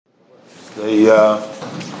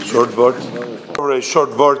A short word of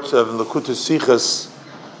Lekutei Sichos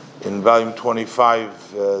in volume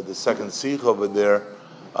 25, the second Sikh over there.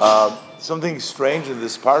 Something strange in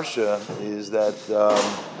this parsha is that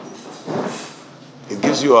it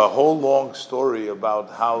gives you a whole long story about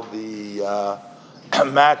how the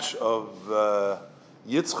match of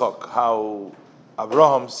Yitzchak, how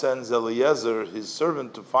Abraham sends Eliezer, his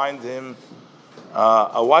servant, to find him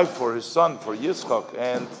a wife for his son, for Yitzchak,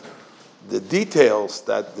 and the details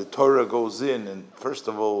that the Torah goes in, and first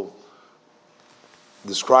of all,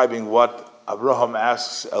 describing what Abraham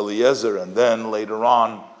asks Eliezer, and then later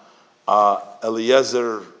on,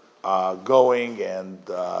 Eliezer going and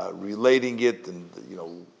relating it, and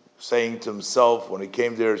saying to himself when he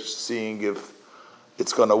came there, seeing if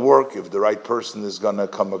it's going to work, if the right person is going to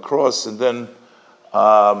come across, and then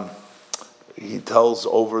he tells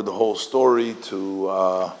over the whole story to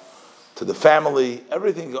the family,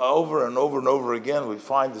 everything over and over and over again. We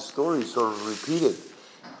find the story sort of repeated.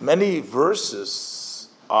 Many verses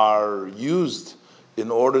are used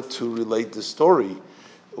in order to relate the story.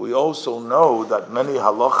 We also know that many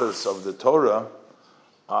halachas of the Torah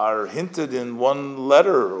are hinted in one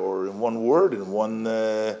letter or in one word, in one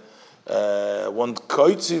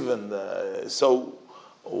koitziv, and so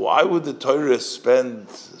why would the Torah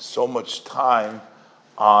spend so much time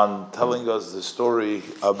on telling us the story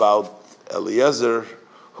about Eliezer,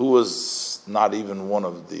 who was not even one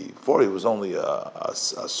of the four? He was only a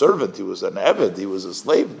servant, he was an eved, he was a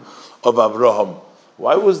slave of Abraham.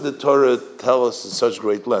 Why was the Torah tell us in such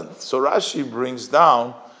great length? So Rashi brings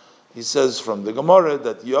down, he says from the Gemara,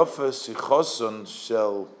 that Yofe Sichoson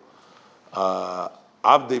shel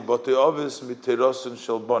Avdei Botei Ovis Miteroson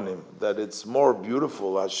shel Bonim, that it's more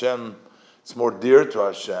beautiful, Hashem, it's more dear to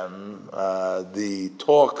Hashem, the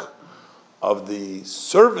talk of the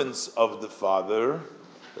servants of the Father,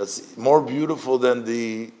 that's more beautiful than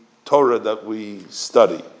the Torah that we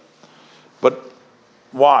study. But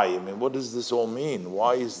why? I mean, what does this all mean?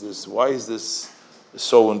 Why is this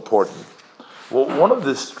so important? Well, one of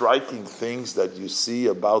the striking things that you see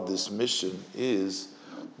about this mission is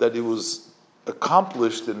that it was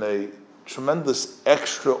accomplished in a tremendous,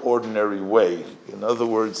 extraordinary way. In other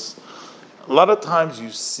words, a lot of times you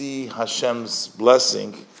see Hashem's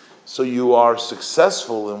blessing, so you are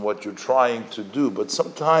successful in what you're trying to do. But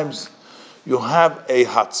sometimes you have a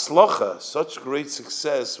hatzlacha, such great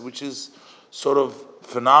success, which is sort of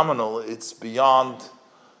phenomenal. It's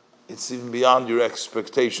even beyond your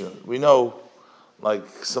expectation. We know, like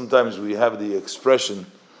sometimes we have the expression,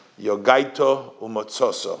 yogaito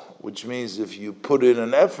umotzoso, which means if you put in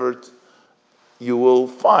an effort, you will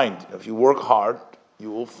find. If you work hard,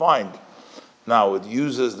 you will find. Now, it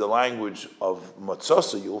uses the language of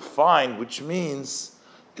matzosa, you'll find, which means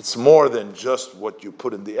it's more than just what you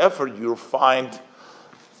put in the effort. You'll find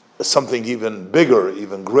something even bigger,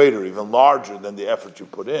 even greater, even larger than the effort you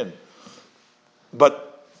put in.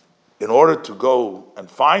 But in order to go and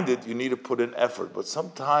find it, you need to put in effort. But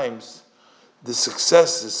sometimes the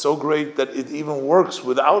success is so great that it even works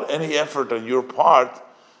without any effort on your part.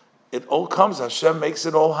 It all comes, Hashem makes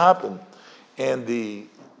it all happen. And the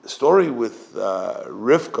story with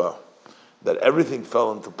Rivka, that everything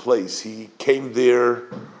fell into place. He came there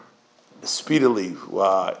speedily,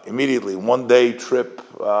 immediately. One day trip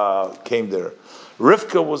came there.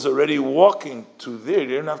 Rivka was already walking to there. You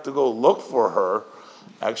didn't have to go look for her.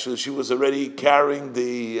 Actually, she was already carrying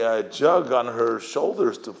the jug on her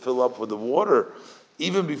shoulders to fill up with the water,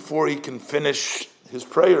 even before he can finish his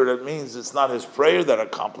prayer. That means it's not his prayer that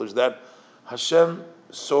accomplished that. Hashem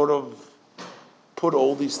sort of put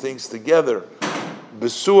all these things together.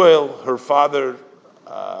 Besuel, her father,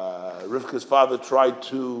 Rivka's father, tried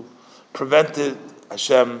to prevent it.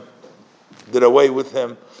 Hashem did away with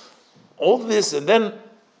him. All this, and then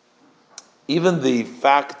even the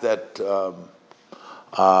fact that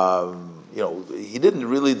he didn't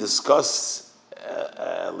really discuss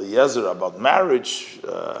Eliezer about marriage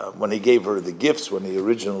when he gave her the gifts, when he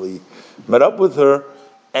originally met up with her,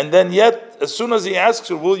 and then yet, as soon as he asks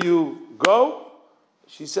her, "Will you go?"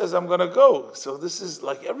 she says, "I'm going to go." So this is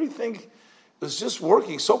like everything was just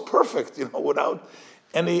working so perfect, without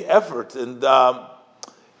any effort. And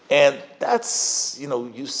that's,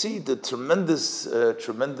 you see the tremendous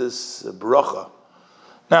bracha.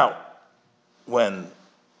 Now, when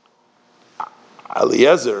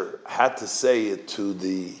Eliezer had to say it to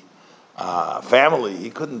the family, he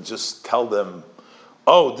couldn't just tell them,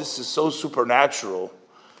 "Oh, this is so supernatural."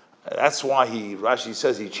 That's why Rashi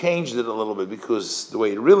says he changed it a little bit, because the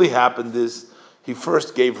way it really happened is he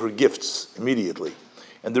first gave her gifts immediately.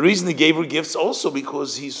 And the reason he gave her gifts also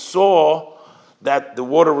because he saw that the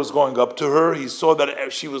water was going up to her. He saw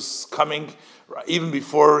that she was coming even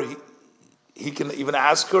before he can even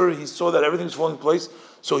ask her. He saw that everything was falling in place.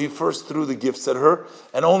 So he first threw the gifts at her,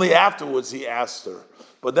 and only afterwards he asked her.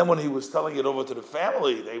 But then when he was telling it over to the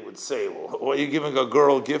family, they would say, well, why are you giving a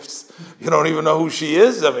girl gifts? You don't even know who she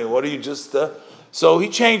is. I mean, what are you just... So he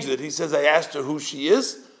changed it. He says, I asked her who she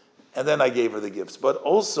is, and then I gave her the gifts. But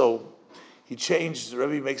also, he changed, the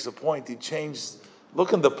Rebbe makes a point, he changed,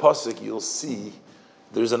 look in the Pasuk, you'll see,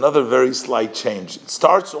 there's another very slight change. It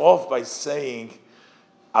starts off by saying,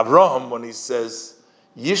 Avraham, when he says,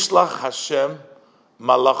 Yishlach Hashem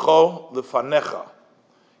malacho lefanecha,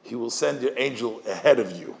 he will send your angel ahead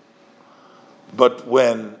of you. But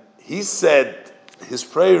when he said his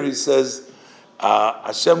prayer, he says,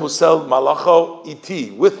 Hashem will send malacho iti,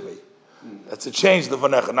 with me. That's a change,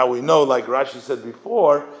 lefanecha. Now we know, like Rashi said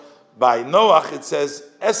before, by Noach it says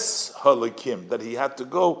es halakim, that he had to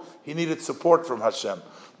go, he needed support from Hashem.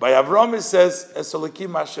 By Avram it says es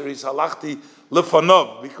halakim asher halachti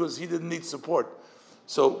lefanov, because he didn't need support.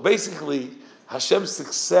 So basically, Hashem's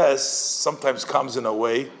success sometimes comes in a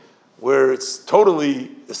way where it's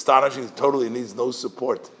totally astonishing, it totally needs no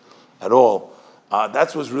support at all.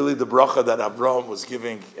 That was really the bracha that Avraham was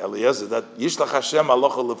giving Eliezer, that Yishlach Hashem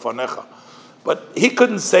alocha lefanecha. But he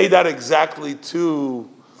couldn't say that exactly to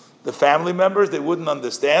the family members. They wouldn't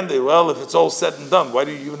understand. If it's all said and done, why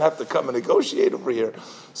do you even have to come and negotiate over here?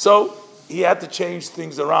 So he had to change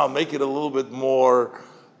things around, make it a little bit more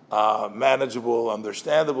manageable,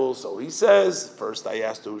 understandable. So he says, first I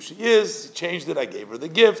asked her who she is, he changed it, I gave her the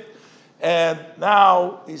gift, and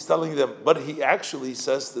now he's telling them, but he actually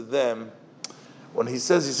says to them, when he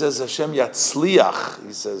says Hashem Yatzliach,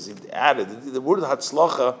 he says, he added, the word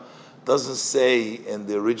Hatzlacha doesn't say in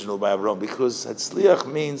the original by Avraham, because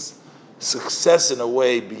Hatzliach means success in a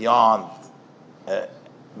way beyond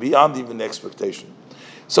even expectation.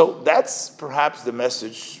 So that's perhaps the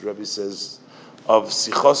message, Rebbe says, of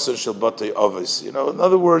Sichos Shel Batei Avos. In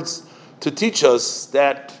other words, to teach us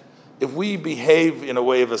that if we behave in a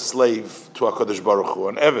way of a slave to HaKadosh Baruch Hu,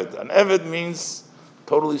 an Eved means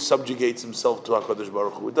totally subjugates himself to HaKadosh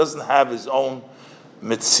Baruch Hu. He doesn't have his own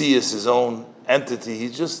Metzias, his own entity.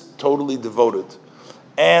 He's just totally devoted.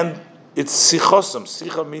 And it's Sichosam.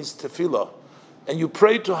 Sicha means tefillah. And you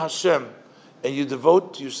pray to Hashem, and you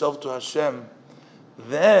devote yourself to Hashem,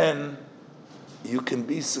 then you can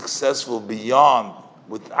be successful beyond,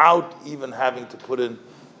 without even having to put in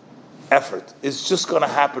effort. It's just going to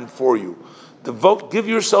happen for you. Give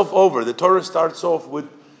yourself over. The Torah starts off with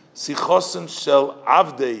Sichosen Shel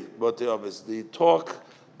Avdei Batei Avos, the talk,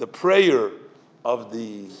 the prayer of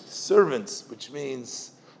the servants, which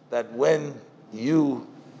means that when you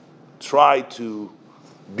try to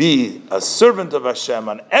be a servant of Hashem,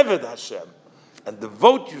 an Eved Hashem, and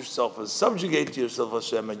devote yourself and subjugate yourself to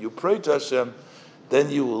Hashem, and you pray to Hashem, then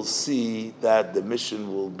you will see that the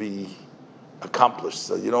mission will be accomplished.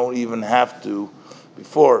 So you don't even have to,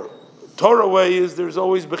 before. Torah way is there's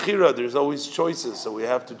always bechira, there's always choices, so we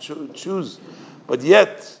have to choose. But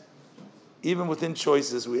yet, even within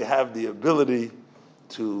choices, we have the ability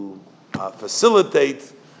to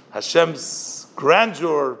facilitate Hashem's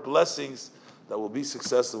grandeur, blessings, that will be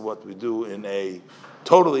successful what we do in a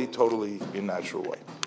totally, totally natural way.